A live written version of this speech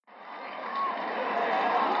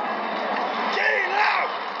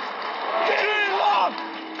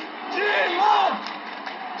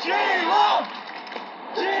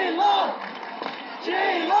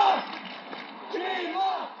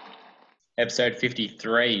episode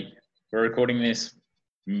 53. We're recording this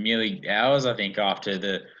merely hours, I think, after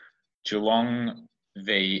the Geelong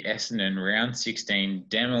v Essendon round 16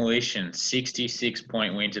 demolition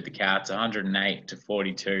 66-point win to the Cats,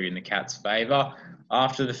 108-42 in the Cats' favour.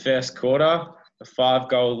 After the first quarter, a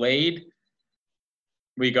 5-goal lead,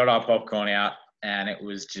 we got our popcorn out and it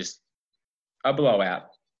was just a blowout.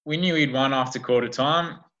 We knew we'd won after quarter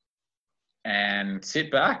time and sit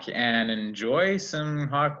back and enjoy some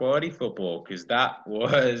high quality football, because that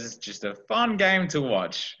was just a fun game to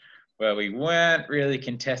watch where we weren't really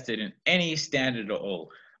contested in any standard at all.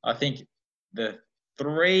 I think the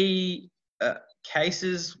three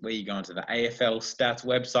cases where you go into the AFL stats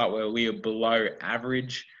website where we are below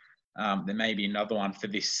average, there may be another one for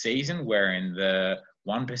this season wherein the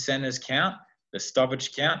 1%ers count, the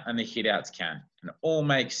stoppage count, and the hitouts count. And it all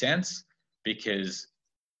makes sense because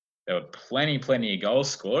there were plenty of goals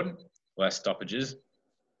scored, less stoppages.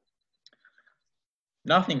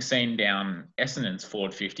 Nothing seen down Essendon's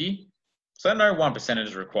forward 50, so no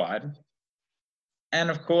 1%ers required.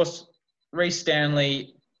 And of course, Reece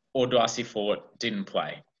Stanley or Darcy Fort didn't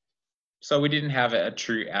play. So we didn't have a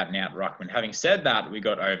true out-and-out ruckman. Having said that, we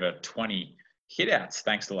got over 20 hitouts,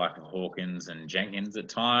 thanks to like Hawkins and Jenkins at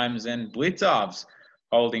times, and Blitzarves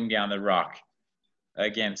holding down the ruck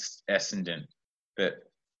against Essendon. But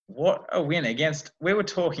what a win against, we were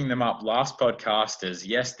talking them up last podcast as,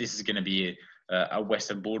 yes, this is going to be a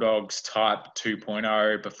Western Bulldogs type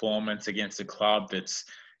 2.0 performance against a club that's,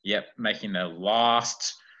 making the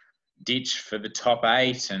last ditch for the top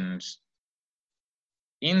 8 and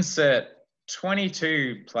insert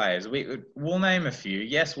 22 players. We'll name a few.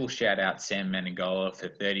 Yes, we'll shout out Sam Menegola for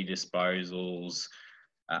 30 disposals,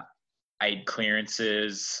 8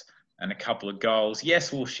 clearances, and a couple of goals.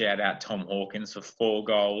 Yes, we'll shout out Tom Hawkins for 4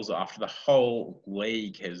 goals after the whole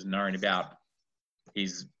league has known about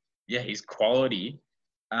his quality,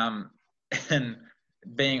 and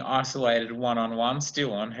being isolated one-on-one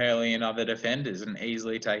still on Hurley and other defenders and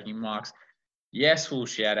easily taking marks. Yes, we'll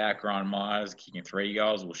shout out Grant Myers kicking 3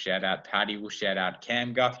 goals. We'll shout out Paddy. We'll shout out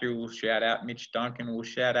Cam Guthrie. We'll shout out Mitch Duncan. We'll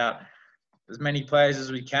shout out as many players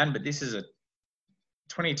as we can. But this is a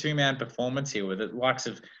 22-man performance here with the likes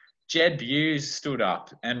of Jed Buse stood up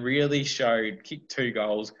and really kicked 2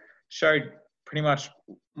 goals, showed pretty much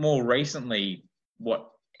more recently what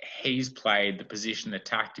he's played, the position, the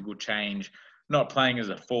tactical change, not playing as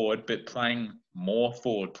a forward, but playing more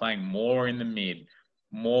forward, playing more in the mid,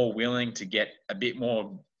 more willing to get a bit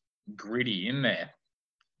more gritty in there.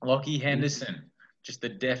 Lockie Henderson, just the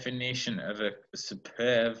definition of a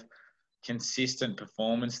superb, consistent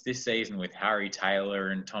performance this season with Harry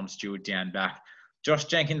Taylor and Tom Stewart down back. Josh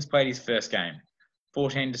Jenkins played his first game,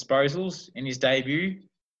 14 disposals in his debut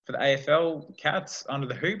for the AFL Cats under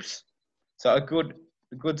the hoops. So a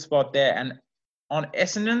good spot there. And on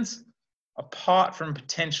Essendon's, apart from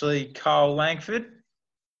potentially Carl Langford,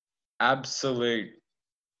 absolute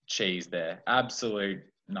cheese there. Absolute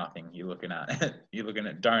nothing you're looking at. You're looking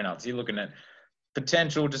at donuts. You're looking at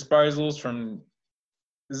potential disposals from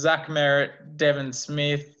Zach Merritt, Devon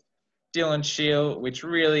Smith, Dylan Shield, which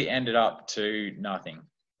really ended up to nothing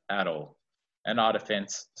at all. And our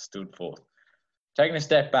defence stood forth. Taking a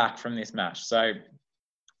step back from this match. So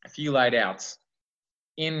a few laid outs.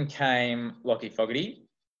 In came Lockie Fogarty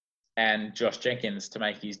and Josh Jenkins to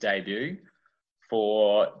make his debut,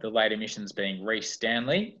 for the late admissions being Reece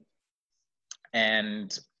Stanley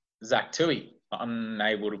and Zach Tui,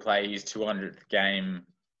 unable to play his 200th game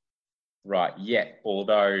right yet.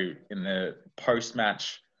 Although in the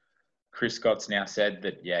post-match, Chris Scott's now said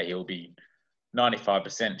that, he'll be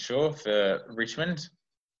 95% sure for Richmond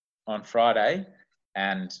on Friday,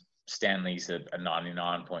 and Stanley's a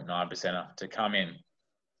 99.9% to come in.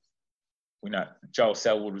 We know Joel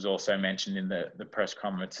Selwood was also mentioned in the press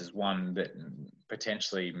conference as one that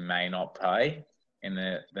potentially may not play in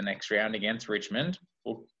the next round against Richmond.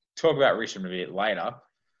 We'll talk about Richmond a bit later.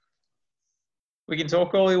 We can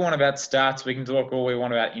talk all we want about stats. We can talk all we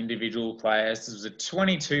want about individual players. This was a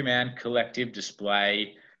 22-man collective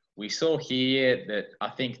display. We saw here that I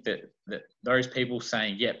think that those people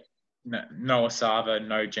saying, no Asava,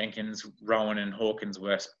 no Jenkins, Rowan and Hawkins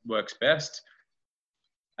works best.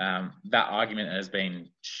 That argument has been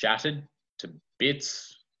shattered to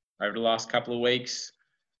bits over the last couple of weeks,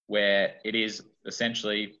 where it is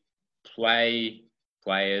essentially play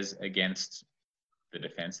players against the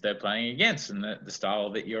defence they're playing against and the style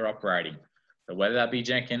that you're operating. So whether that be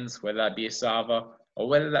Jenkins, whether that be Asava, or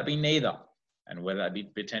whether that be neither, and whether that be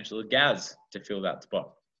potential Gaz to fill that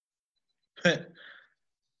spot.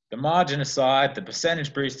 The margin aside, the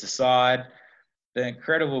percentage boost aside, the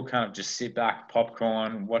incredible kind of just sit back,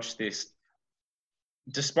 popcorn, watch this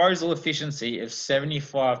disposal efficiency of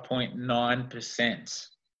 75.9%.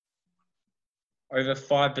 Over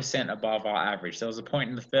 5% above our average. There was a point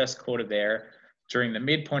in the first quarter there, during the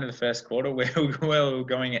midpoint of the first quarter, where we were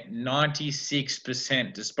going at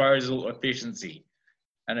 96% disposal efficiency,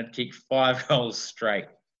 and had kicked 5 goals straight.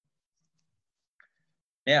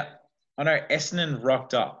 Now, I know Essendon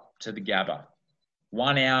rocked up to the Gabba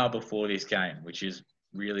 1 hour before this game, which is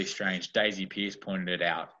really strange. Daisy Pearce pointed it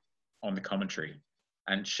out on the commentary,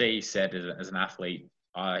 and she said, as an athlete,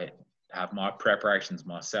 I have my preparations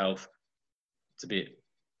myself. It's a bit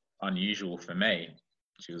unusual for me,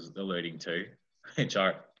 she was alluding to, which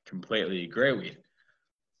I completely agree with.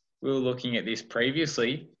 We were looking at this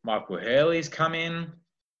previously. Michael Hurley's come in.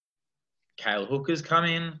 Cale Hooker's come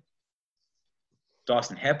in.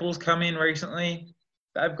 Dyson Heppel's come in recently.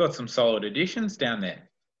 They've got some solid additions down there.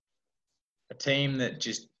 A team that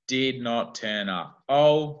just did not turn up.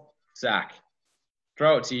 Oh, Zach,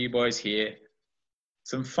 throw it to you boys here.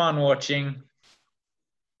 Some fun watching.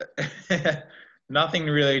 Nothing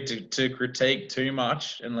really to critique too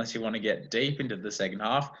much unless you want to get deep into the second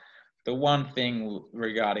half. The one thing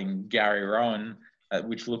regarding Gary Rowan,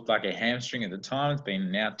 which looked like a hamstring at the time, has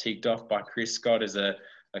been now ticked off by Chris Scott as a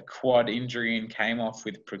quad injury and came off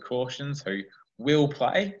with precautions, who will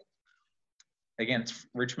play against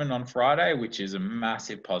Richmond on Friday, which is a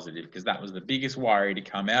massive positive because that was the biggest worry to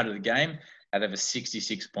come out of the game out of a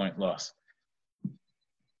 66-point loss.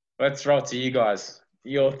 Let's throw it to you guys.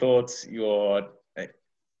 Your thoughts, your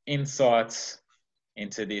insights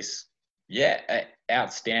into this,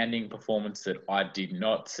 outstanding performance that I did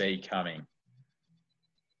not see coming.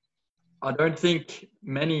 I don't think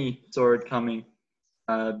many saw it coming,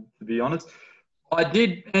 to be honest. I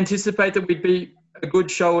did anticipate that we'd be a good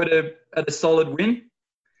show at a solid win,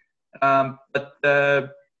 but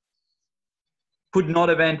could not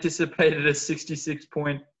have anticipated a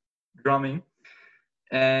 66-point drumming.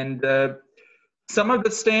 And some of the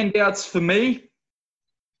standouts for me,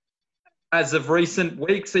 as of recent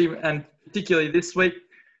weeks, and particularly this week,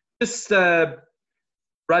 just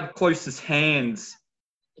Brad Close's hands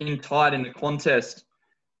in tight in the contest,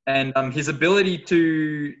 and his ability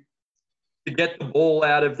to get the ball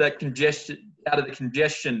out of the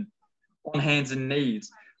congestion on hands and knees,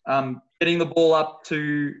 getting the ball up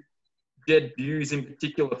to Jed Hughes in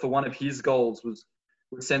particular for one of his goals was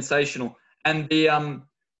sensational, and the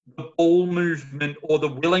ball movement or the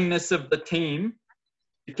willingness of the team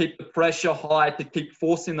to keep the pressure high, to keep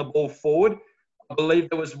forcing the ball forward. I believe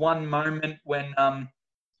there was one moment when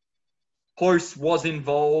Close was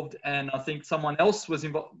involved, and I think someone else was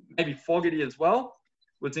involved, maybe Fogarty as well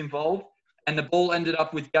was involved, and the ball ended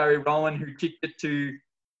up with Gary Rowan, who kicked it to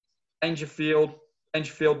Dangerfield.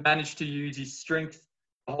 Dangerfield managed to use his strength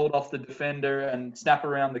to hold off the defender and snap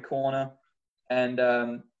around the corner,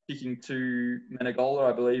 and kicking to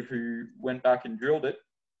Menegola, I believe, who went back and drilled it.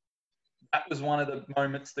 That was one of the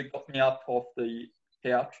moments that got me up off the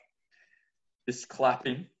couch, just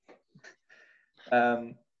clapping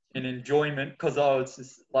in enjoyment, because I was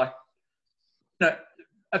just like,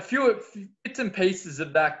 a few bits and pieces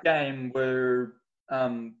of that game were,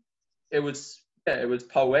 it was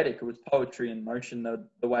poetic. It was poetry in motion,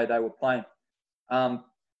 the way they were playing.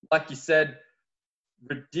 Like you said,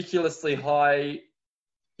 ridiculously high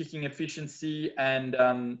kicking efficiency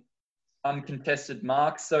and uncontested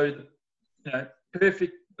marks. So,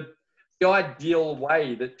 perfect, the ideal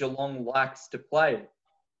way that Geelong likes to play,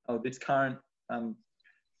 this current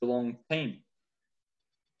Geelong team.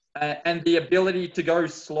 And the ability to go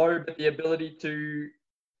slow, but the ability to,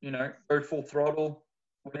 go full throttle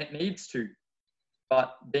when it needs to,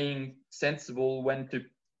 but being sensible when to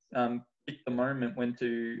pick the moment, when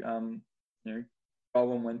to,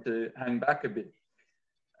 go and when to hang back a bit.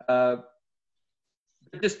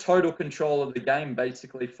 Just total control of the game,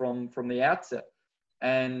 basically, from the outset.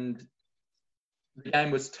 And the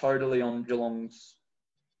game was totally on Geelong's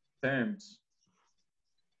terms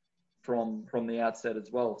from the outset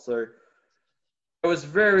as well. So there was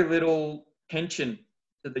very little tension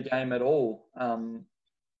to the game at all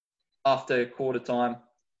after quarter time.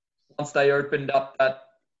 Once they opened up that,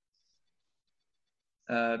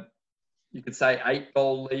 you could say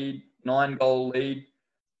 8-goal lead, 9-goal lead,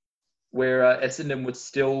 where Essendon was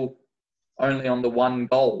still only on the 1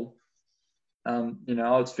 goal, I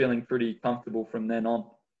was feeling pretty comfortable from then on,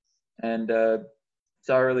 and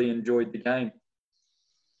thoroughly enjoyed the game.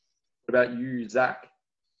 What about you, Zach?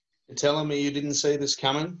 You're telling me you didn't see this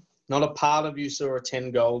coming? Not a part of you saw a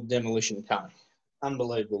 10-goal demolition coming.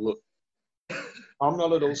 Unbelievable. Look, I'm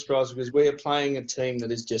not at all surprised because we are playing a team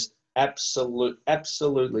that is just absolutely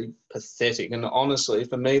pathetic. And honestly,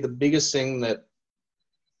 for me, the biggest thing that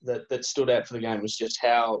that stood out for the game was just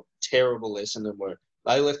how terrible Essendon were.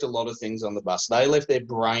 They left a lot of things on the bus. They left their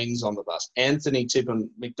brains on the bus. Anthony Tippin,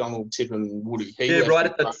 McDonald Tippin, Woody. He left right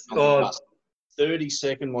his at the brain on the bus.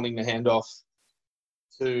 30-second wanting to hand off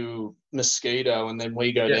to Mosquito, and then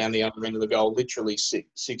we go down the other end of the goal literally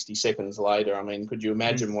 60 seconds later. I mean, could you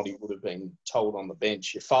imagine what he would have been told on the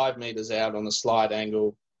bench? You're 5 metres out on a slide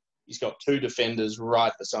angle. He's got 2 defenders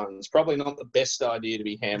right beside him. It's probably not the best idea to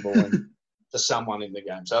be handballing to someone in the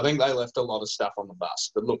game. So I think they left a lot of stuff on the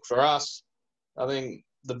bus. But look, for us, I think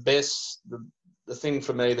the thing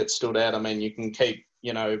for me that stood out, I mean, you can keep,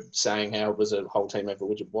 saying how it was a whole team effort,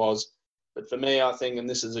 which it was. But for me, I think, and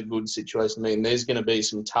this is a good situation, I mean, there's going to be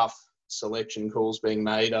some tough selection calls being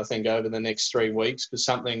made, I think, over the next 3 weeks, because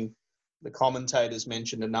something the commentators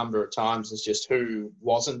mentioned a number of times is just who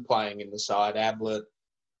wasn't playing in the side. Ablett,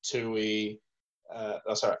 Toohey,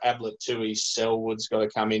 Selwood's got to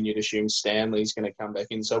come in. You'd assume Stanley's going to come back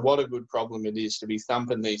in. So what a good problem it is to be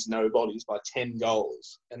thumping these nobodies by 10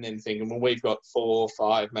 goals and then thinking, well, we've got 4,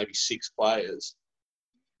 5, maybe 6 players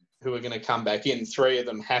who are going to come back in. 3 of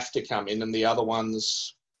them have to come in, and the other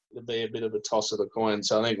ones, it'll be a bit of a toss of the coin.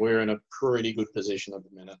 So I think we're in a pretty good position at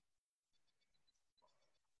the minute.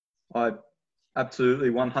 I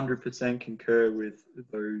absolutely 100% concur with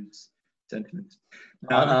those sentiments.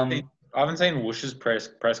 I haven't seen Woosh's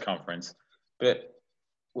press conference, but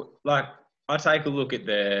I take a look at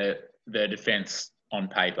their defence on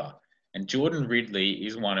paper, and Jordan Ridley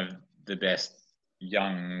is one of the best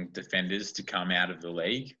young defenders to come out of the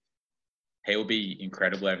league. He'll be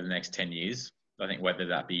incredible over the next 10 years. I think whether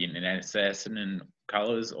that be in Essendon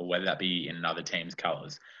colours or whether that be in another team's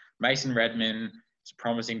colours. Mason Redman is a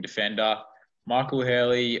promising defender. Michael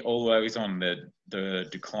Hurley, although he's on the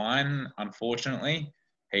decline, unfortunately,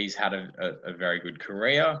 he's had a very good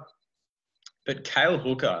career. But Cale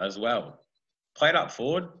Hooker as well. Played up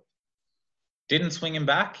forward. Didn't swing him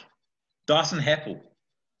back. Dyson Heppel.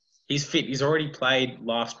 He's fit. He's already played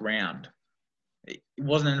last round. He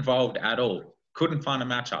wasn't involved at all. Couldn't find a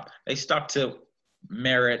matchup. They stuck to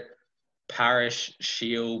Merritt, Parrish,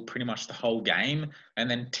 Shield pretty much the whole game. And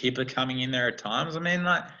then Tipper coming in there at times. I mean,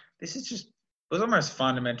 this is just... It was almost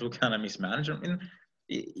fundamental kind of mismanagement. I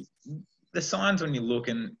mean, the signs when you look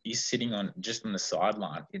and he's sitting on the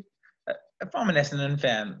sideline. If I'm an Essendon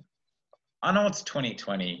fan, I know it's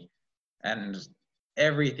 2020 and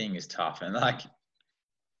everything is tough. And the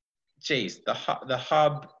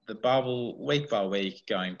hub, the bubble, week by week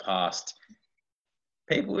going past,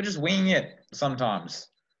 people are just winging it sometimes.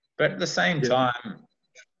 But at the same time,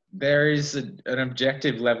 there is an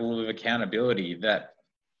objective level of accountability that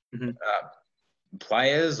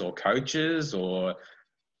players or coaches or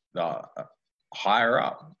the higher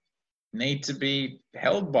up need to be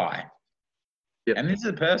held by. Yep. And this is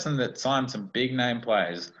a person that signed some big name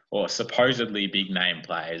players, or supposedly big name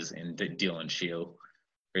players, in Dylan Shield,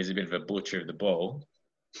 who's a bit of a butcher of the ball.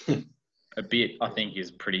 A bit, I think,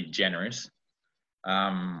 is pretty generous.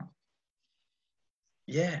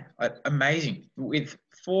 Amazing. With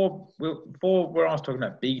four where I was talking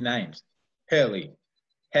about big names: Hurley,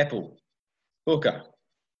 Heppel, Hooker,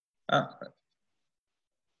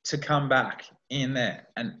 to come back in there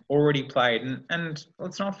and already played. And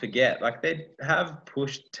let's not forget, they have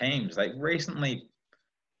pushed teams. Recently,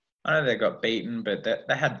 I know they got beaten, but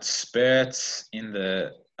they had spurts in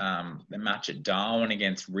the match at Darwin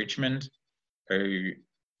against Richmond, who,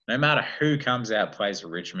 no matter who comes out, plays for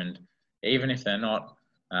Richmond, even if they're not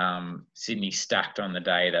Sydney stacked on the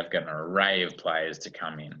day, they've got an array of players to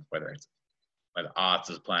come in, whether Arts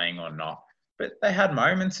is playing or not. But they had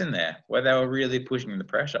moments in there where they were really pushing the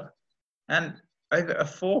pressure. And over a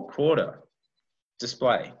 4-quarter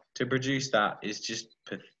display to produce that is just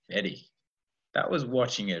pathetic. That was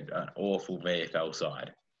watching an awful VFL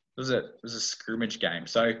side. It was a scrimmage game.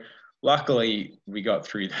 So luckily we got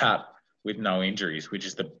through that with no injuries, which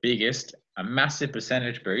is the biggest, a massive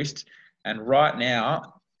percentage boost. And right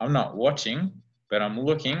now, I'm not watching, but I'm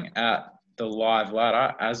looking at the live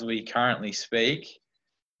ladder as we currently speak.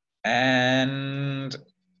 And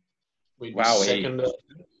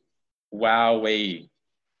wowee.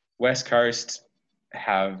 West Coast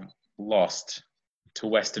have lost to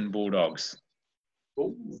Western Bulldogs.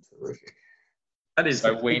 Oh, terrific.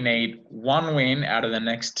 So we need 1 win out of the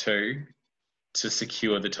next 2 to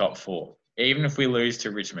secure the top 4, even if we lose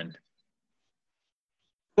to Richmond.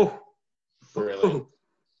 Oh, really?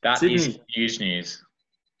 That Sydney. Is huge news.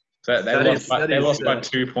 So they lost by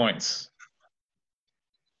 2 points.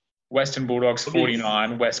 Western Bulldogs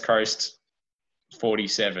 49, West Coast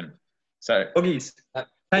 47. So Doggies,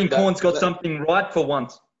 Kane Corn's got something right for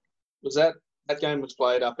once. Was that That game was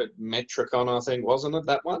played up at Metricon, I think, wasn't it?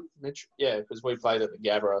 That one? Yeah, because we played at the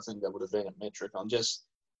Gabba. I think that would have been at Metricon. Just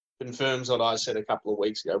confirms what I said a couple of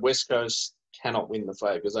weeks ago. West Coast cannot win the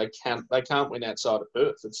flag because they can't win outside of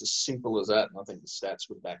Perth. It's as simple as that, and I think the stats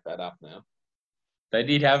would back that up now. They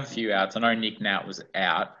did have a few outs. I know Nick Nat was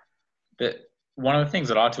out, but one of the things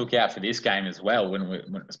that I took out for this game as well,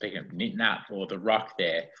 when speaking of Nick Nat or the ruck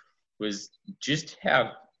there, was just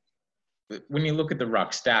how, when you look at the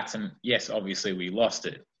ruck stats, and yes, obviously we lost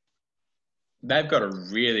it, they've got a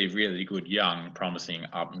really, really good young, promising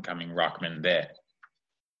up-and-coming ruckman there.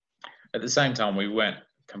 At the same time, we weren't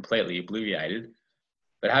completely obliviated.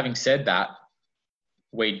 But having said that,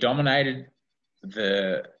 we dominated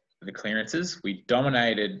the clearances, we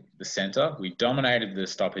dominated the centre, we dominated the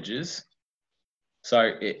stoppages.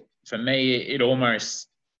 So for me, it almost,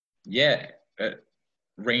 it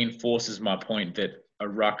reinforces my point that a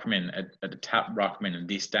ruckman, a tap ruckman in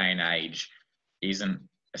this day and age isn't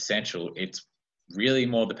essential. It's really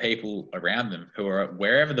more the people around them who are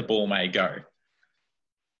wherever the ball may go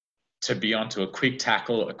to be onto a quick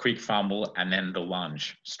tackle, a quick fumble, and then the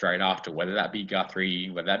lunge straight after, whether that be Guthrie,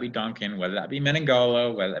 whether that be Duncan, whether that be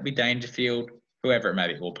Meningola, whether that be Dangerfield, whoever it may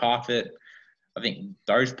be, or Parfitt. I think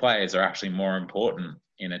those players are actually more important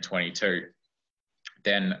in a 22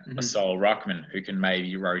 than a sole ruckman who can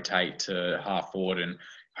maybe rotate to half forward and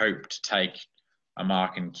hope to take a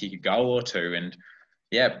mark and kick a goal or two. And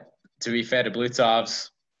yeah, to be fair to Blitzarves,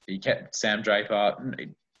 he kept Sam Draper,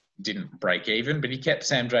 didn't break even, but he kept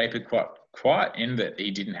Sam Draper quite quiet in that he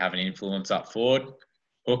didn't have an influence up forward.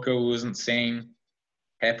 Hooker wasn't seen.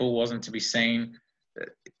 Heppel wasn't to be seen.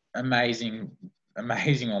 Amazing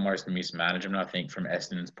almost mismanagement, I think, from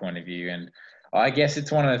Essendon's point of view. And I guess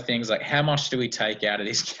it's one of the things, like, how much do we take out of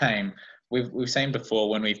this game? We've seen before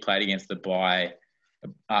when we've played against the bye,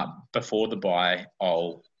 before the bye,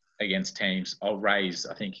 against teams. I'll raise,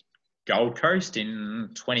 I think, Gold Coast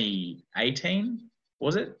in 2018,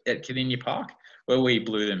 was it, at Kardinia Park, where we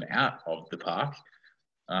blew them out of the park,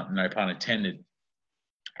 no pun intended.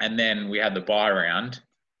 And then we had the bye round.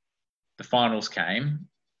 The finals came,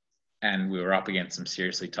 and we were up against some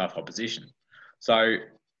seriously tough opposition. So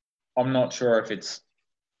I'm not sure if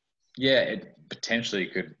it potentially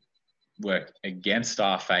could work against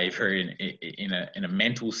our favour in a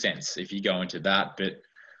mental sense if you go into that, but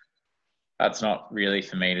that's not really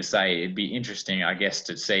for me to say. It'd be interesting, I guess,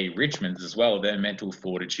 to see Richmond's as well, their mental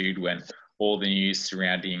fortitude when all the news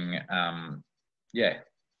surrounding,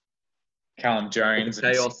 Callum Jones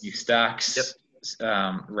and Sydney Stacks,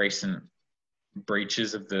 recent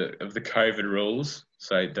breaches of the COVID rules.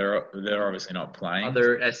 So they're obviously not playing.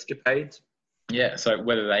 Other escapades. Yeah, so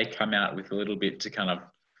whether they come out with a little bit to kind of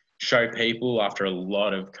show people, after a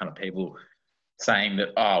lot of kind of people saying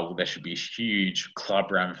that, there should be huge club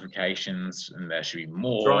ramifications and there should be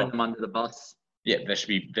more. Throwing them under the bus. Yeah, there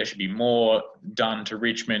should be more done to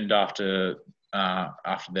Richmond after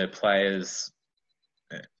their players'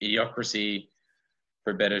 idiocracy,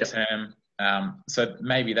 for a better term. So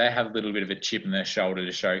maybe they have a little bit of a chip in their shoulder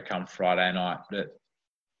to show come Friday night. But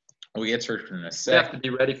we'll get through in a sec. We have to be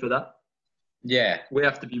ready for that. Yeah. We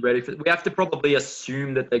have to be ready for it. We have to probably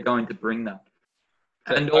assume that they're going to bring that.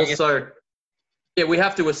 And also, we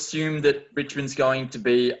have to assume that Richmond's going to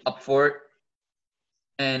be up for it.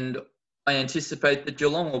 And I anticipate that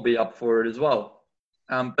Geelong will be up for it as well.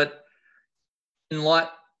 But in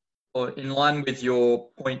line with your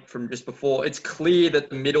point from just before, it's clear that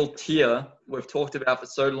the middle tier we've talked about for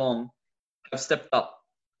so long have stepped up.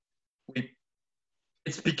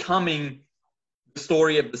 It's becoming the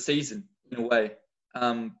story of the season in a way,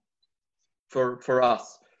 for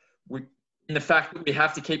us. In the fact that we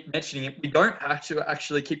have to keep mentioning it, we don't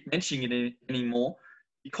actually keep mentioning it anymore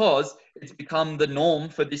because it's become the norm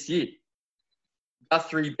for this year.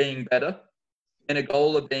 Guthrie being better,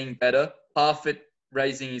 Meningola being better, Parfitt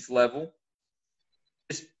raising his level.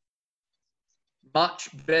 Just much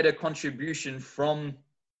better contribution from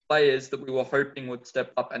players that we were hoping would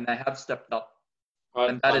step up, and they have stepped up.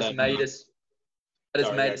 And that has made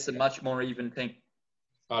us a much more even team.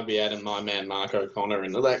 I'd be adding my man Mark O'Connor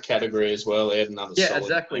into that category as well. He had another solid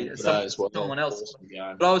exactly. game today as well. Someone else.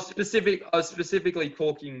 But I was specifically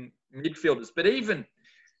talking midfielders. But even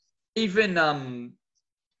the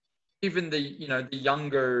the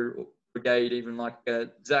younger brigade, even like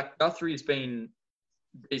Zach Guthrie's been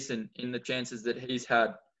decent in the chances that he's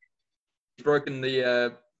had. He's broken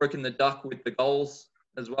the duck with the goals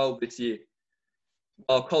as well this year.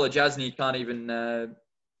 While Kolajasny can't even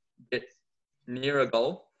get near a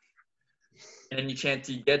goal. And any chance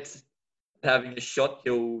he gets having a shot,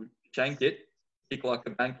 he'll shank it, kick like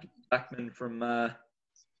a backman from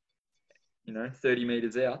 30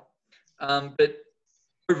 metres out. But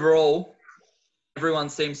overall, everyone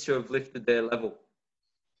seems to have lifted their level.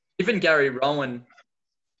 Even Gary Rowan,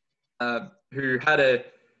 who had a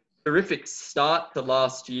terrific start to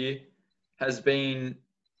last year, has been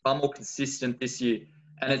far more consistent this year.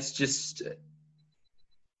 And it's just,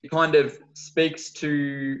 it kind of speaks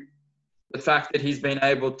to the fact that he's been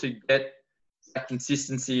able to get that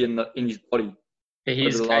consistency in his body. For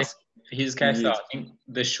his case, though, I think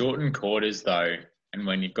the shortened quarters, though, and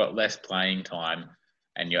when you've got less playing time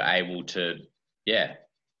and you're able to,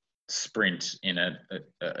 sprint in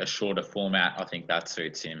a shorter format, I think that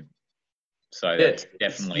suits him. So that's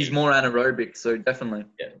definitely... He's more anaerobic, so definitely.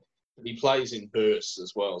 Yeah. He plays in bursts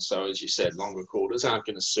as well. So as you said, longer quarters aren't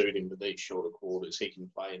going to suit him with these shorter quarters. He can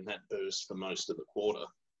play in that burst for most of the quarter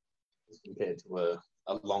compared to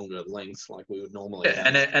a longer length like we would normally have.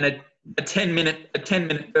 And a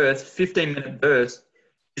 10-minute burst, 15-minute burst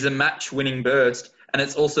is a match-winning burst, and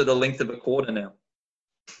it's also the length of a quarter now.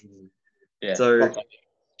 Yeah. So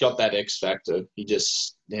got that X factor.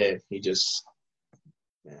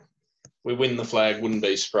 We win the flag, wouldn't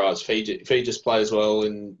be surprised. If he just plays well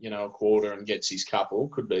in, a quarter and gets his couple,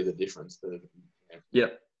 could be the difference.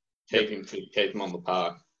 Keep him fit, keep him on the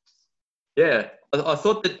park. Yeah. I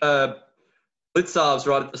thought that Blitzarves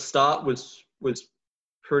right at the start was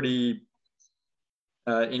pretty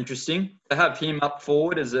interesting. To have him up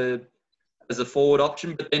forward as a forward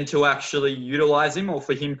option, but then to actually utilise him or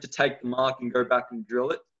for him to take the mark and go back and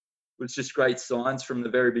drill it was just great signs from the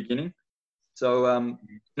very beginning. So,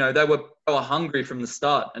 they were hungry from the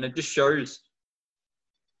start, and it just shows.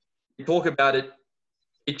 You talk about it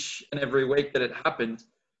each and every week that it happens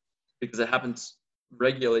because it happens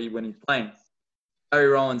regularly when he's playing. Gary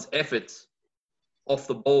Rowan's efforts off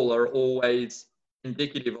the ball are always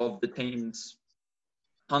indicative of the team's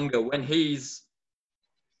hunger. When he's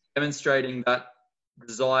demonstrating that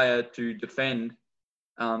desire to defend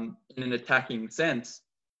in an attacking sense,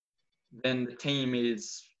 then the team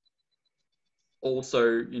is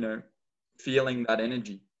also, feeling that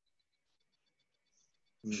energy.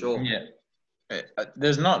 Sure. Yeah.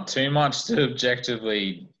 There's not too much to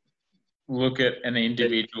objectively look at an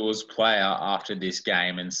individual's player after this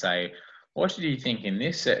game and say, what did you think in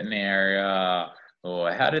this certain area?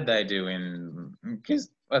 Or how did they do in... Because,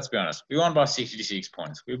 let's be honest, we won by 66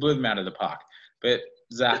 points. We blew them out of the park. But,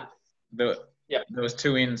 Zach, there was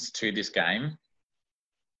 2 ins to this game.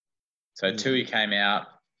 So Tui came out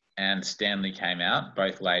and Stanley came out,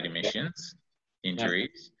 both late admissions,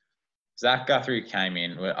 injuries. Zach Guthrie came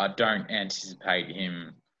in. I don't anticipate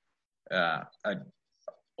him,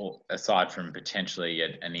 aside from potentially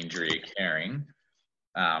an injury occurring,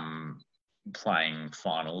 playing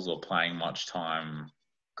finals or playing much time,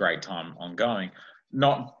 great time ongoing.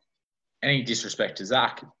 Not any disrespect to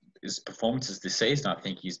Zach, his performances this season, I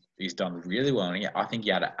think he's done really well. And I think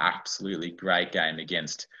he had an absolutely great game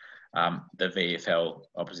against the VFL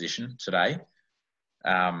opposition today.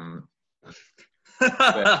 But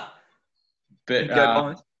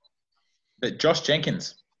Josh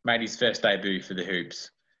Jenkins made his first debut for the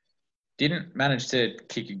Hoops. Didn't manage to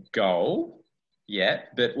kick a goal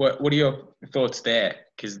yet, but what are your thoughts there?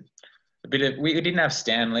 Because we didn't have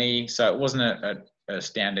Stanley, so it wasn't a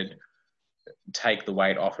standard take the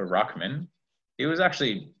weight off a ruckman. He was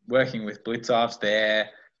actually working with Blitzarves there,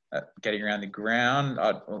 getting around the ground.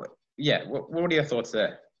 What are your thoughts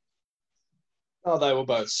there? Oh, they were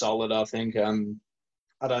both solid, I think.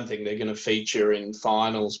 I don't think they're going to feature in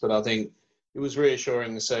finals, but I think it was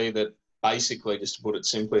reassuring to see that basically, just to put it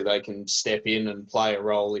simply, they can step in and play a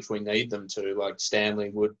role if we need them to. Like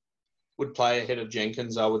Stanley would play ahead of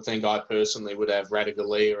Jenkins. I would think I personally would have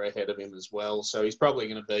Ratugolea ahead of him as well. So he's probably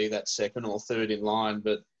going to be that second or third in line,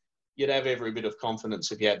 but you'd have every bit of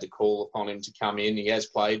confidence if you had to call upon him to come in. He has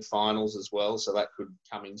played finals as well, so that could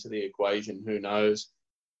come into the equation. Who knows?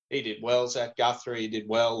 He did well. Zach Guthrie did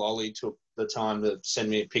well. Ollie took the time to send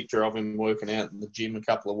me a picture of him working out in the gym a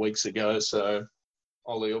couple of weeks ago. So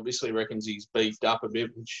Ollie obviously reckons he's beefed up a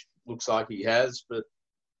bit, which looks like he has, but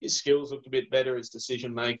his skills looked a bit better. His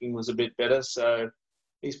decision-making was a bit better. So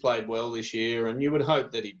he's played well this year, and you would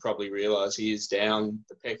hope that he'd probably realise he is down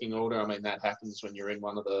the pecking order. I mean, that happens when you're in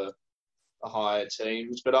one of the higher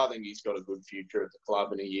teams, but I think he's got a good future at the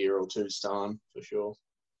club in a year or two's time, for sure.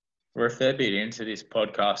 We're a fair bit into this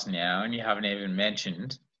podcast now, and you haven't even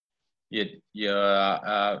mentioned your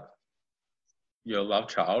love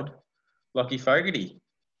child, Lockie Fogarty.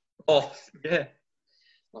 Oh, yeah.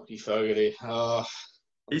 Lockie Fogarty.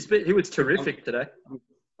 He was terrific today.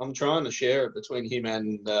 I'm trying to share it between him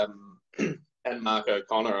and Mark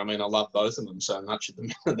O'Connor. I mean, I love both of them so much at the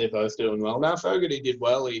minute. They're both doing well. Now, Fogarty did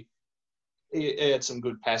well. he had some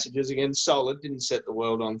good passages again. Solid, didn't set the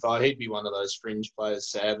world on fire. He'd be one of those fringe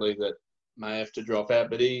players, sadly, that may have to drop out.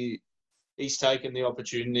 But he's taken the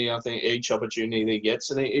opportunity. I think each opportunity he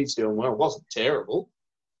gets, and he's doing well. It wasn't terrible.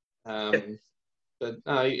 But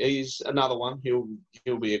no, he's another one. He'll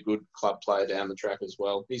be a good club player down the track as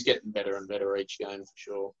well. He's getting better and better each game for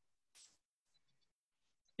sure.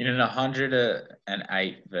 In an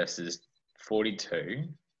 108 versus 42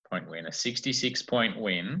 point win, a 66-point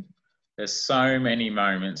win, there's so many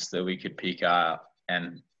moments that we could pick up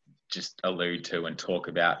and just allude to and talk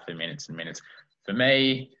about for minutes and minutes. For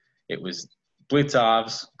me, it was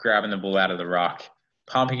Blitzarves grabbing the ball out of the ruck,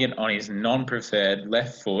 pumping it on his non-preferred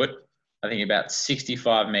left foot, I think about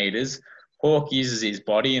 65 metres. Hawke uses his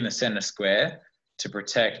body in the centre square to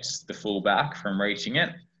protect the fullback from reaching it,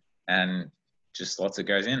 and just lots of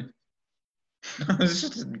goes in. It was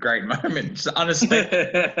just a great moment. Just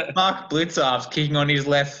unexpected. Mark Blitzarves kicking on his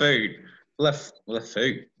left foot. Left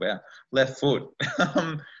foot. Wow. Left foot.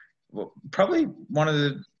 Probably one of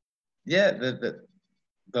the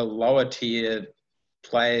lower tier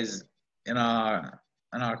players in our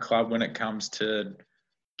club when it comes to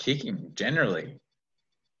kicking generally.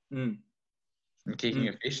 And kicking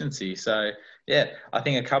efficiency. So, yeah, I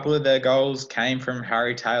think a couple of their goals came from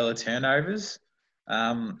Harry Taylor turnovers.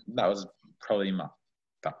 That was probably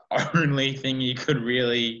the only thing you could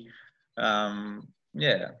really,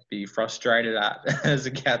 be frustrated at as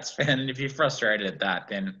a Cats fan. And if you're frustrated at that,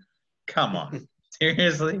 then come on.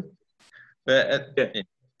 Seriously? But,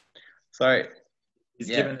 So, he's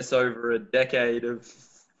given us over a decade of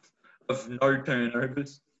no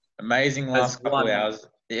turnovers. Amazing last couple of hours.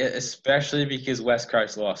 Yeah, especially because West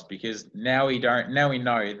Coast lost. Because now we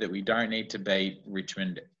know that we don't need to beat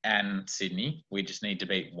Richmond and Sydney. We just need to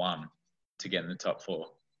beat one to get in the top four.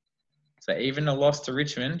 So even a loss to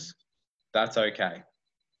Richmond, that's okay.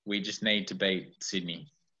 We just need to beat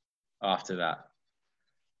Sydney after that.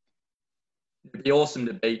 It'd be awesome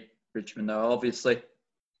to beat Richmond, though, obviously.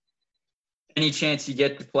 Any chance you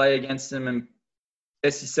get to play against them and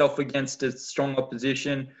test yourself against a strong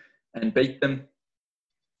opposition and beat them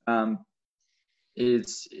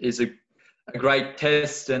is a great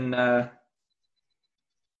test, and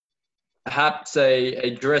perhaps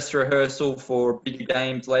a dress rehearsal for bigger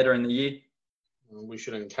games later in the year. We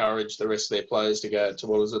should encourage the rest of their players to go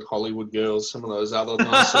to, Hollywood Girls, some of those other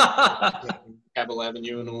nice Cabell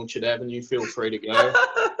Avenue and Orchard Avenue. Feel free to go.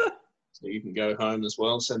 So you can go home as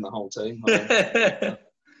well, send the whole team home.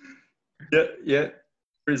 Yeah.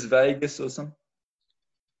 Chris Vegas or something.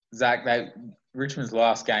 Zach, Richmond's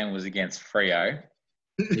last game was against Freo.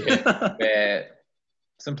 Yeah. Where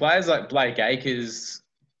some players like Blake Acres,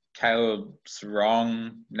 Caleb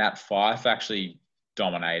Sarong, Nat Fife actually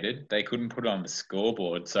dominated. They couldn't put it on the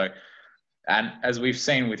scoreboard. So, and as we've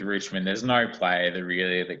seen with Richmond, there's no player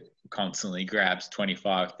that constantly grabs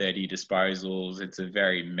 25, 30 disposals. It's a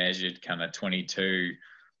very measured kind of 22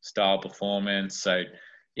 style performance. So,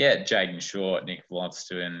 yeah, Jaden Short, Nick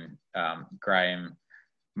Vlodston, Graham,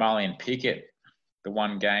 Marlon Pickett, the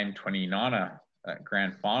one game 29er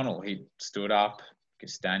grand final, he stood up.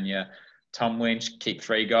 Castagna, Tom Lynch kicked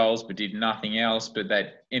 3 goals but did nothing else. But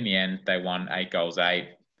in the end, they won 8 goals 8,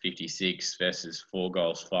 56 versus 4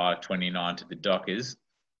 goals 5, 29 to the Dockers.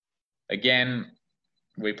 Again,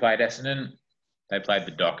 we played Essendon, they played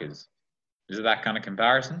the Dockers. Is it that kind of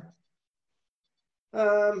comparison?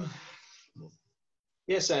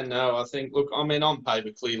 Yes and no. I think, on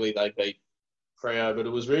paper, clearly they beat Freo, but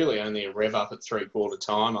it was really only a rev up at 3/4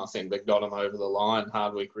 time. I think that got them over the line.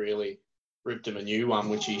 Hardwick really ripped him a new one,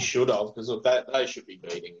 which he should have, because they should be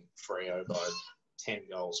beating Freo by 10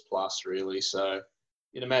 goals plus, really. So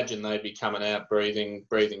you'd imagine they'd be coming out breathing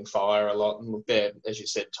fire a lot. And look there, as you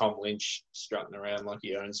said, Tom Lynch strutting around like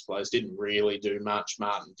he owns the place, didn't really do much.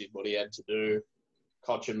 Martin did what he had to do.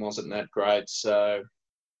 Cochin wasn't that great, so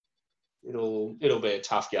it'll be a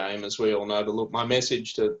tough game, as we all know. But look, my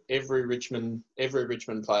message to every Richmond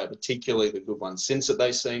player, particularly the good ones, since that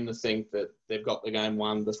they seem to think that they've got the game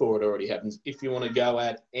won before it already happens. If you want to go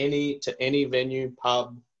at any venue,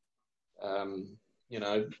 pub, more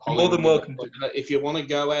than welcome. If you want to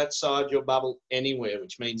go outside your bubble anywhere,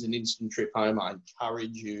 which means an instant trip home, I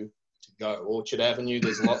encourage you to go. Orchard Avenue,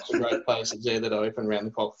 there's lots of great places there that are open around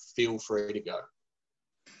the clock. Feel free to go.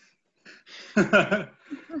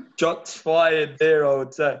 Shots fired there, I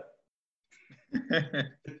would say.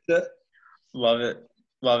 Love it.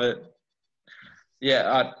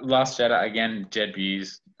 Yeah, last shout out again, Jed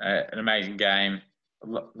Buse. An amazing game.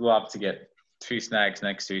 Love to get 2 snags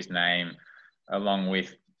next to his name, along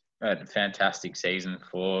with a fantastic season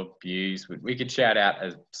for Buse. We could shout out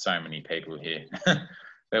as so many people here.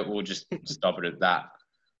 But we'll just stop it at that.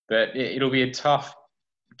 But it'll be a tough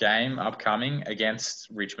game upcoming against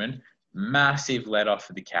Richmond. Massive let-off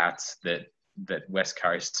for the Cats that West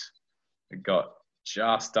Coast got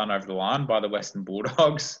just done over the line by the Western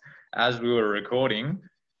Bulldogs as we were recording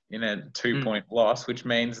in a 2-point loss, which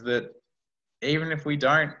means that even if we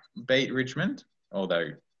don't beat Richmond, although,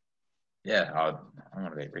 yeah, I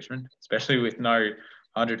want to beat Richmond, especially with no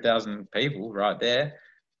 100,000 people right there,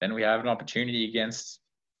 then we have an opportunity against,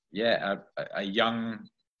 a young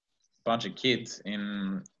bunch of kids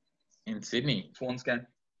in Sydney. Swans game.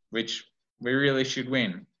 Which we really should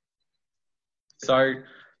win. So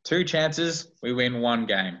 2 chances, we win 1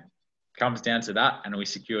 game. Comes down to that, and we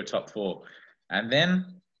secure top 4. And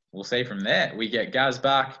then we'll see from there. We get Gaz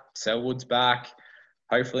back, Selwood's back,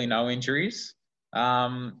 hopefully no injuries.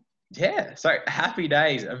 So happy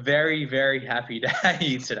days. A very, very happy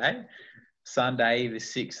day today. Sunday, the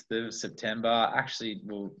 6th of September. Actually,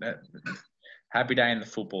 happy day in the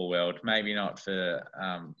football world. Maybe not for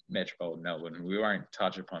Metropolitan Melbourne. We won't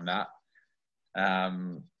touch upon that.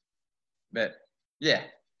 But, yeah.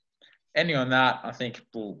 Ending on that, I think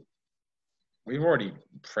we've already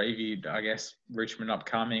previewed, I guess, Richmond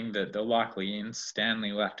upcoming, that they're likely in.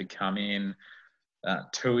 Stanley will have to come in.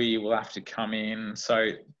 Tui will have to come in. So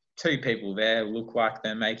 2 people there look like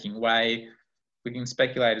they're making way. We can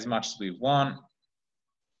speculate as much as we want.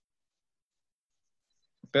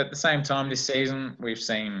 But at the same time, this season, we've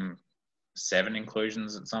seen 7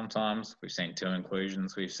 inclusions at some times. We've seen 2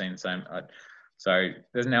 inclusions. We've seen so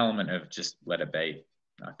there's an element of just let it be,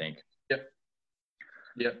 I think.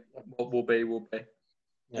 Yep. What will be, will be.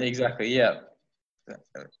 Yeah. Exactly, yeah.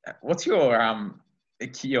 What's your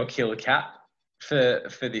killer cat for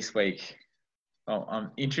this week? Oh,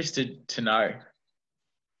 I'm interested to know.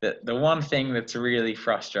 The one thing that's really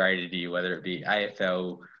frustrated you, whether it be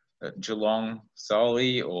AFL Geelong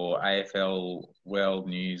solely or AFL World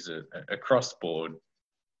News across board.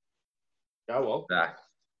 Go on.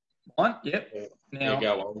 Mine? Yep. Yeah. Now,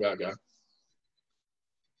 Go on. Go.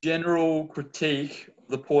 General critique of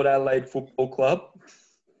the Port Adelaide Football Club.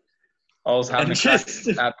 I was having a crack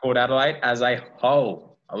at Port Adelaide as a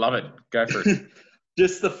whole. I love it. Go for it.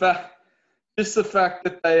 Just the fact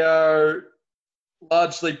that they are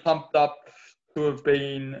largely pumped up to have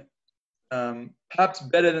been perhaps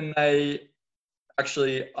better than they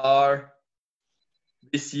actually are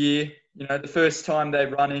this year. You know, the first time they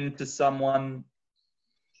run into someone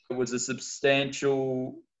that was a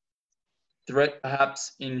substantial threat,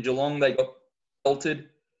 perhaps in Geelong, they got belted.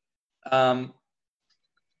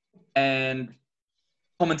 And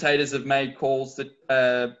commentators have made calls that,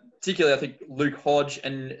 particularly I think Luke Hodge,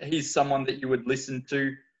 and he's someone that you would listen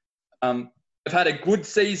to. Have had a good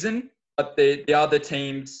season, but the other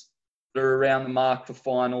teams that are around the mark for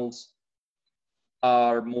finals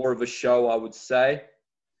are more of a show, I would say.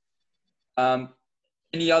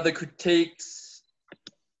 Any other critiques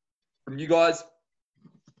from you guys?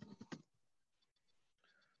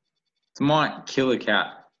 My killer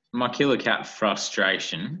cat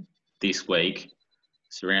frustration this week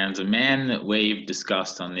surrounds a man that we've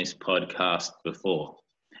discussed on this podcast before.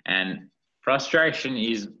 And frustration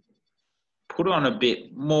is put on a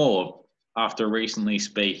bit more after recently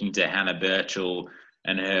speaking to Hannah Birchall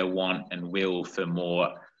and her want and will for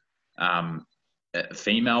more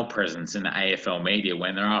female presence in the AFL media,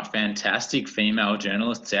 when there are fantastic female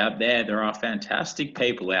journalists out there. There are fantastic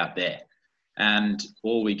people out there. And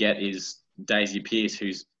all we get is Daisy Pearce,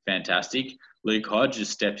 who's fantastic. Luke Hodge has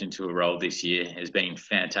stepped into a role this year, has been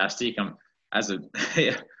fantastic.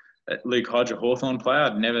 Luke Hodge, a Hawthorn player,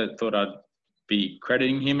 I'd never thought I'd be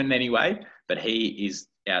crediting him in any way, but he is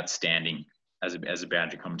outstanding as a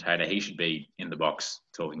boundary commentator. He should be in the box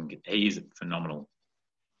talking. He's phenomenal.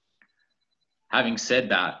 Having said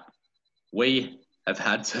that, we have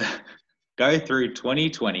had to go through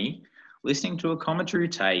 2020 listening to a commentary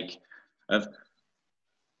take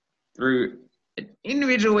through an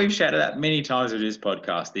individual we've shouted at many times with this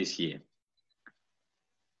podcast this year,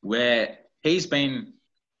 where he's been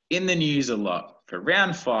in the news a lot for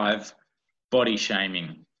round 5, body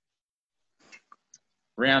shaming.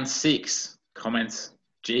 Round 6, comments,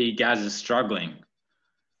 gee, Gaz is struggling.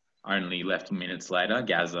 Only left minutes later,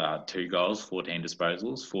 Gaz 2 goals, 14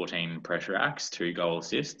 disposals, 14 pressure acts, 2 goal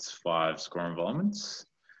assists, 5 score involvements.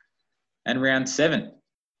 And round 7,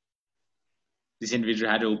 this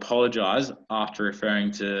individual had to apologise after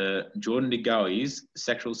referring to Jordan De Goey's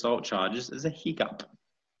sexual assault charges as a hiccup.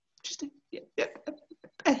 Just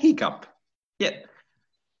a hiccup. Yeah.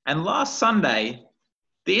 And last Sunday,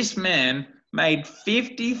 this man made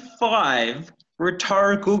 55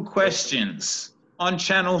 rhetorical questions on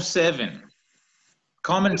Channel 7.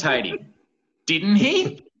 commentating. Didn't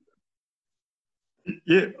he?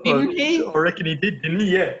 Yeah, Didn't he? I reckon he did, didn't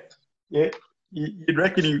he? Yeah. Yeah. You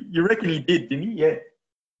reckon he did, didn't he? Yeah.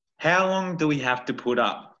 How long do we have to put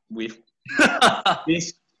up with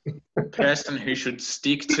this person who should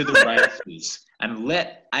stick to the races and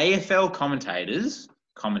let AFL commentators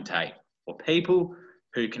commentate, or people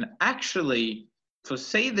who can actually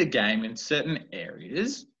foresee the game in certain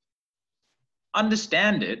areas,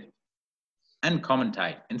 understand it, and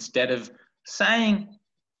commentate instead of saying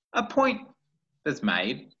a point that's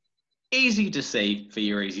made easy to see for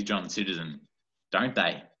your Easy John citizen, don't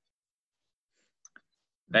they?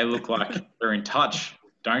 They look like they're in touch,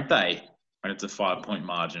 don't they? When it's a 5-point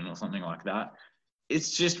margin or something like that.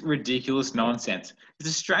 It's just ridiculous nonsense.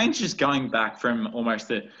 It's strange just going back from almost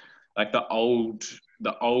the old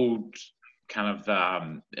kind of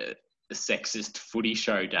the sexist footy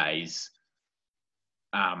show days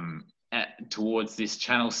towards this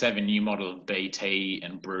Channel 7 new model of BT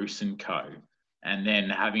and Bruce and co. And then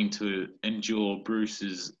having to endure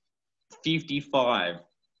Bruce's 55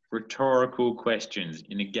 rhetorical questions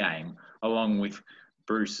in a game, along with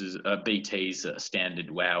Bruce's BT's standard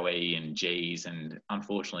wowie and G's, and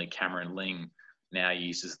unfortunately Cameron Ling now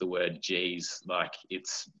uses the word G's like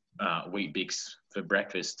it's Wheat Bix for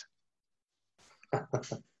breakfast.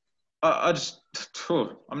 I'm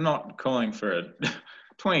not calling for a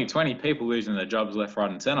 2020 people losing their jobs left, right,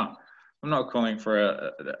 and centre. I'm not calling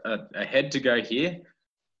for a head to go here,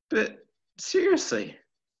 but seriously,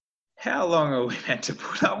 how long are we meant to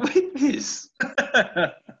put up with this?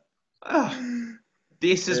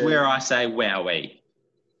 This is where I say wowie.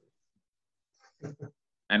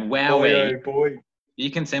 And wowie, boy. You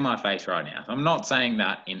can see my face right now. I'm not saying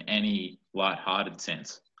that in any light-hearted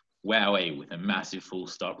sense. Wowie with a massive full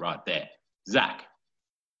stop right there. Zach,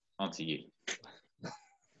 on to you.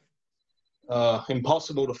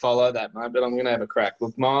 Impossible to follow that, mate, but I'm going to have a crack.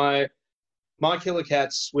 Look, my killer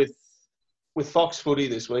cats with Fox Footy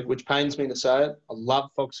this week, which pains me to say it. I love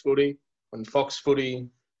Fox Footy. When Fox Footy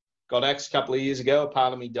got axed a couple of years ago, a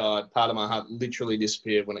part of me died. Part of my heart literally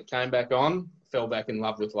disappeared. When it came back on, fell back in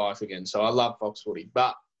love with life again. So I love Fox Footy.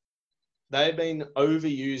 But they've been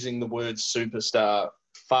overusing the word superstar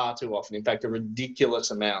far too often. In fact, a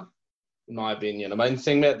ridiculous amount, in my opinion. I've been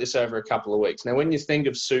thinking about this over a couple of weeks. Now, when you think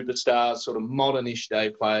of superstars, sort of modern-ish day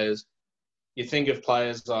players, you think of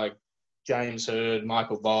players like James Hird,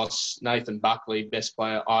 Michael Voss, Nathan Buckley, best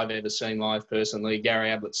player I've ever seen live personally,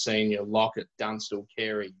 Gary Ablett Sr., Lockett, Dunstall,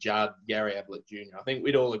 Carey, Judd, Gary Ablett Jr. I think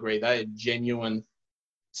we'd all agree they are genuine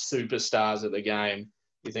superstars of the game.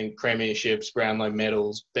 You think premierships, Brownlow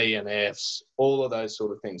medals, BNFs, all of those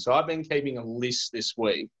sort of things. So I've been keeping a list this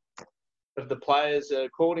week of the players that,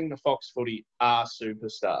 according to Fox Footy, are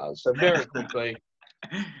superstars. So very quickly,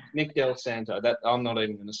 Nick Del Santo. That I'm not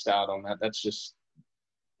even going to start on that. That's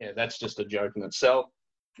just a joke in itself.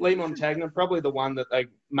 Lee Montagna, probably the one that they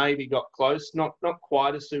maybe got close. Not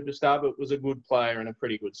quite a superstar, but was a good player and a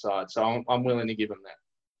pretty good side. So I'm willing to give him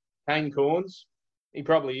that. Kane Corns, he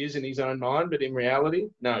probably is in his own mind, but in reality,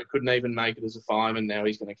 no, couldn't even make it as a fireman. Now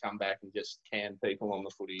he's going to come back and just can people on the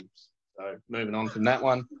footy. So moving on from that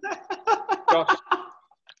one.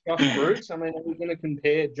 Josh Bruce. I mean, are we going to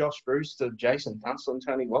compare Josh Bruce to Jason Tunstall and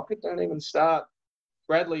Tony Lockett? Don't even start.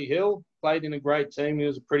 Bradley Hill played in a great team. He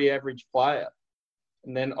was a pretty average player.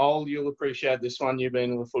 And then, you'll appreciate this one. You've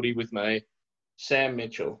been in the footy with me. Sam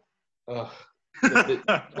Mitchell. This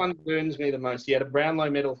one burns me the most. He had a Brownlow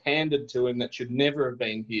medal handed to him that should never have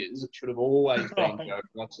been his. It should have always been Joe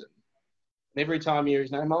Watson. And every time you hear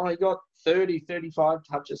his name, he got 30, 35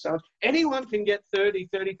 touches. So anyone can get 30,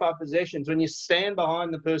 35 possessions when you stand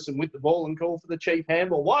behind the person with the ball and call for the cheap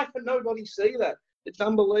handball. Why can nobody see that? It's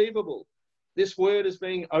unbelievable. This word is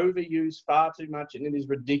being overused far too much, and it is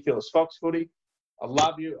ridiculous. Fox Footy, I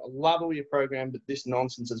love you. I love all your program, but this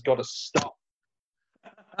nonsense has got to stop.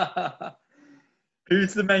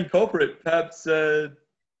 Who's the main culprit? Perhaps our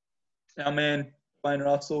man, Wayne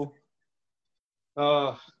Russell?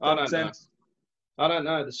 I don't know. I don't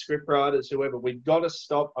know. The script writers, whoever. We've got to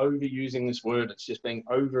stop overusing this word. It's just being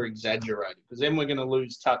over-exaggerated, because then we're going to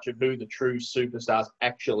lose touch of who the true superstars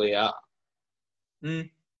actually are.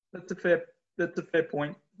 That's a fair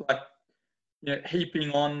point. Like,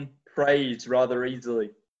 heaping on praise rather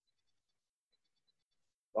easily.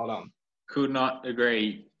 Hold on. Could not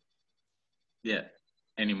agree.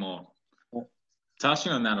 Anymore.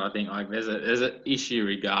 Touching on that, I think there's an issue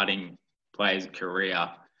regarding players'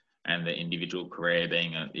 career and the individual career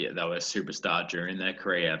being they were a superstar during their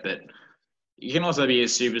career, but you can also be a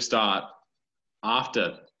superstar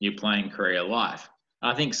after your playing career life.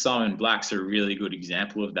 I think Simon Black's a really good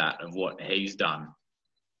example of that, of what he's done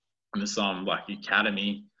and some like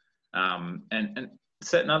academy, and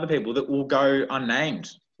certain other people that will go unnamed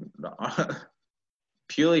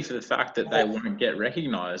purely for the fact that they won't get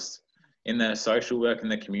recognised in their social work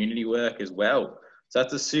and their community work as well. So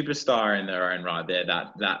that's a superstar in their own right there,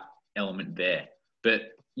 that element there. But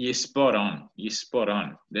you're spot on. You're spot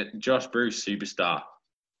on. That Josh Bruce superstar,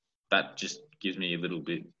 that just gives me a little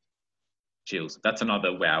bit chills. That's another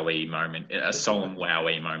wowee moment, a solemn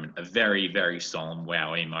wowee moment, a very, very solemn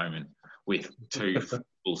wowee moment with 2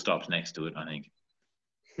 full stops next to it, I think.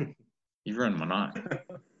 You've ruined my night.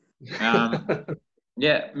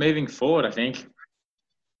 Yeah, moving forward, I think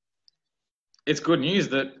it's good news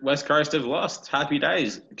that West Coast have lost. Happy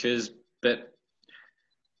days. But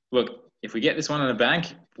look, if we get this one in the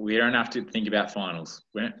bank, we don't have to think about finals.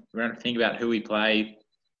 We don't have to think about who we play,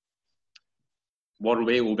 what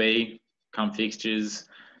we will be come fixtures.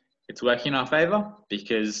 It's working in our favour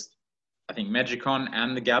because I think Metricon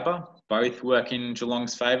and the Gabba both work in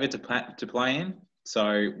Geelong's favour to play in.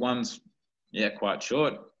 So one's, quite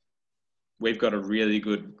short. We've got a really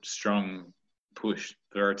good, strong push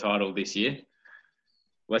for a title this year.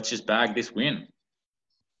 Let's just bag this win.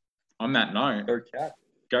 On that note, Go Cats.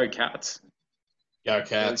 Go Cats. Go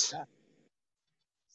Cats.